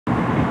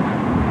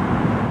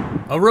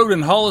A road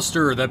in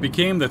Hollister that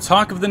became the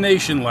talk of the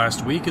nation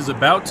last week is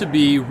about to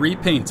be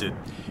repainted.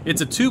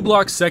 It's a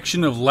 2-block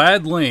section of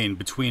Ladd Lane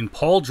between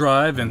Paul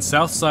Drive and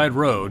Southside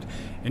Road,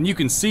 and you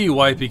can see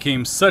why it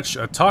became such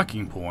a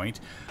talking point.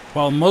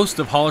 While most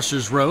of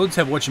Hollister's roads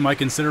have what you might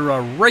consider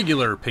a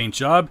regular paint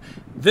job,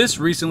 this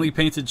recently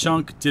painted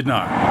chunk did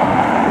not.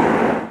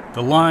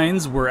 The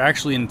lines were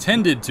actually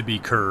intended to be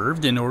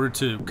curved in order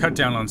to cut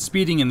down on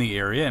speeding in the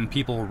area and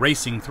people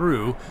racing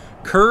through.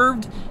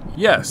 Curved?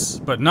 Yes,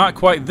 but not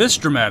quite this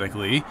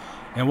dramatically.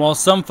 And while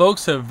some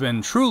folks have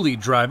been truly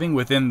driving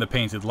within the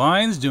painted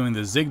lines, doing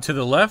the zig to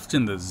the left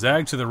and the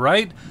zag to the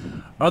right,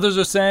 others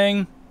are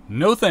saying,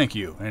 no thank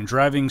you, and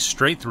driving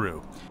straight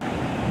through.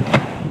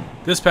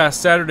 This past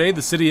Saturday,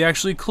 the city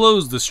actually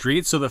closed the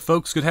street so that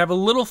folks could have a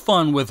little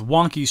fun with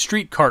wonky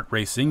street cart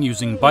racing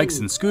using bikes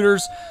and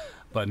scooters.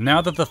 But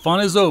now that the fun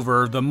is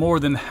over, the more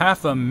than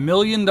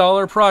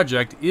 $500,000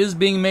 project is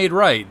being made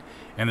right,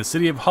 and the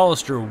city of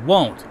Hollister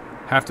won't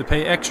have to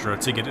pay extra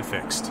to get it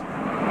fixed.